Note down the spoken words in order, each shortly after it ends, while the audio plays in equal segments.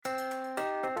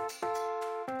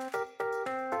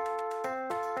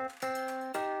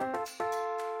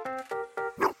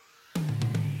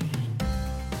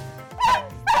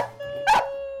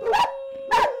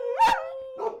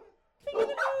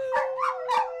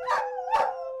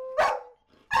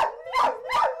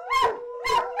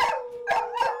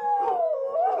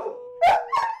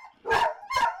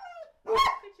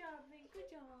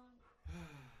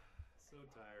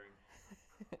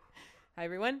Hi,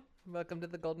 everyone. Welcome to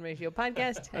the Golden Ratio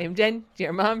Podcast. I am Jen,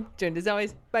 GR Mom, joined as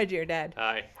always by GR Dad.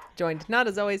 Hi. Joined, not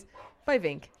as always, by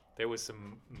Vink. There was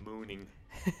some mooning.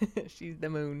 She's the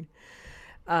moon.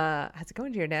 How's it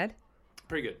going, GR Dad?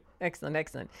 Pretty good. Excellent,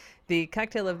 excellent. The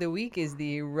cocktail of the week is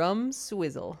the Rum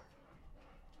Swizzle.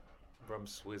 Rum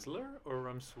Swizzler or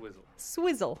Rum Swizzle?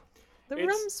 Swizzle. The It's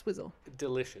Rum Swizzle.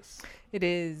 Delicious. It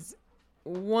is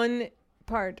 1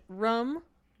 part rum,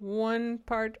 1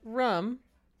 part rum.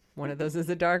 One of those is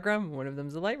a dark rum, one of them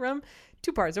is a light rum.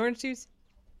 2 parts orange juice,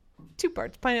 2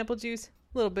 parts pineapple juice,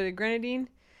 a little bit of grenadine,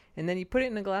 and then you put it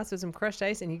in a glass with some crushed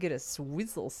ice and you get a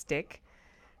swizzle stick,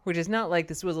 which is not like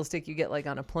the swizzle stick you get like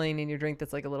on a plane in your drink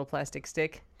that's like a little plastic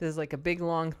stick. This is like a big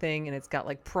long thing and it's got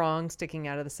like prongs sticking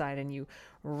out of the side and you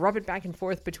rub it back and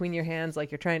forth between your hands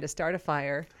like you're trying to start a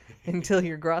fire until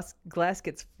your glass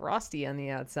gets frosty on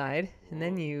the outside. And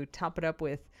then you top it up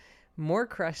with more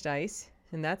crushed ice.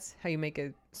 And that's how you make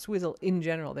a swizzle in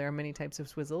general. There are many types of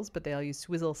swizzles, but they all use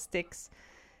swizzle sticks.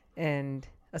 And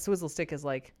a swizzle stick is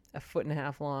like 1.5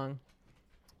 feet long.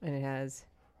 And it has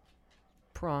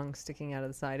prongs sticking out of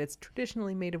the side. It's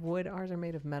traditionally made of wood. Ours are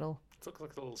made of metal. It looks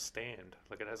like a little stand.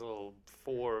 Like it has a little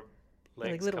 4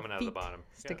 legs little coming out of the bottom.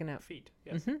 sticking out. Feet,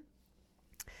 yes.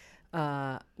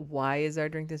 Mm-hmm. Why is our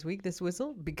drink this week the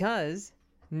swizzle? Because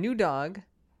new dog,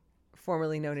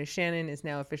 formerly known as Shannon, is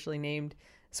now officially named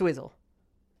Swizzle.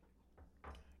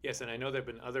 Yes, and I know there have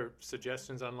been other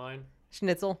suggestions online.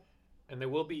 Schnitzel. And there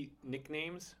will be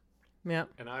nicknames. Yeah.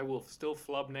 And I will still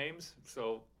flub names.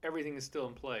 So everything is still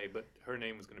in play, but her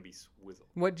name was going to be Swizzle.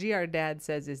 What GR Dad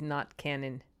says is not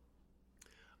canon.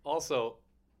 Also,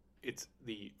 it's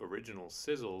the original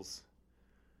Sizzle's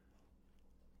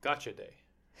Gotcha Day.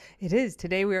 It is.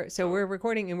 Today we're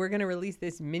recording and we're going to release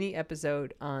this mini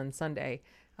episode on Sunday.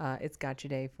 It's Gotcha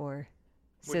Day for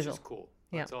Sizzle. Which is cool.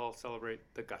 Let's all celebrate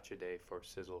the Gotcha Day for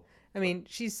Sizzle. I mean,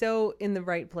 she's so in the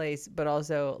right place, but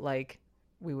also like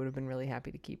we would have been really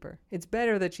happy to keep her. It's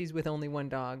better that she's with only one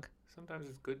dog. Sometimes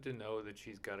it's good to know that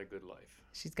she's got a good life.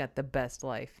 She's got the best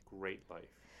life. Great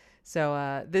life.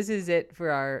 So this is it for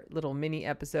our little mini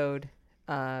episode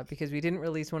because we didn't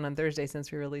release one on Thursday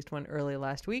since we released one early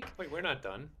last week. Wait, we're not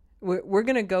done. We're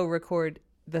going to go record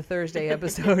the Thursday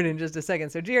episode in just a second.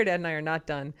 So GR Dad and I are not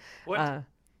done. What?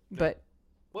 But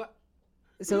What?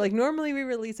 So like normally we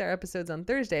release our episodes on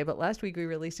Thursday, but last week we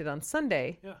released it on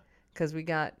Sunday. Yeah. Because we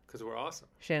got we're awesome.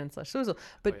 Shannon/Swizzle.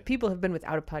 But people have been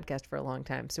without a podcast for a long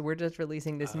time. So we're just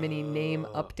releasing this mini name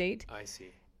update. I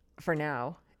see. For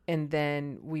now. And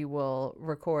then we will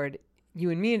record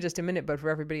you and me in just a minute, but for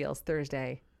everybody else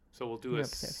Thursday. So we'll do a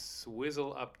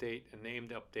Swizzle update, a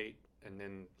named update, and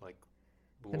then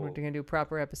then we're going to do a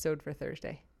proper episode for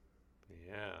Thursday.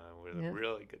 Yeah, where the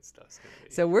really good stuff's going to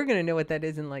be. So we're going to know what that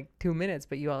is in like 2 minutes,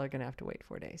 but you all are going to have to wait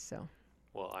 4 days. So.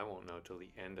 Well, I won't know till the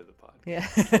end of the podcast.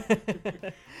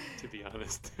 Yeah. To be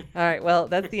honest. All right. Well,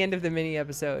 that's the end of the mini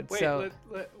episode.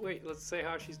 Wait, let's say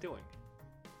how she's doing.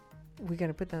 We're going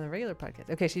to put that on the regular podcast.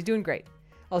 Okay, she's doing great.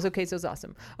 Also, queso's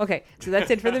awesome. Okay, so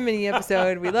that's it for the mini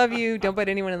episode. We love you. Don't bite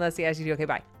anyone unless they ask you to. Okay,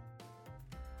 bye.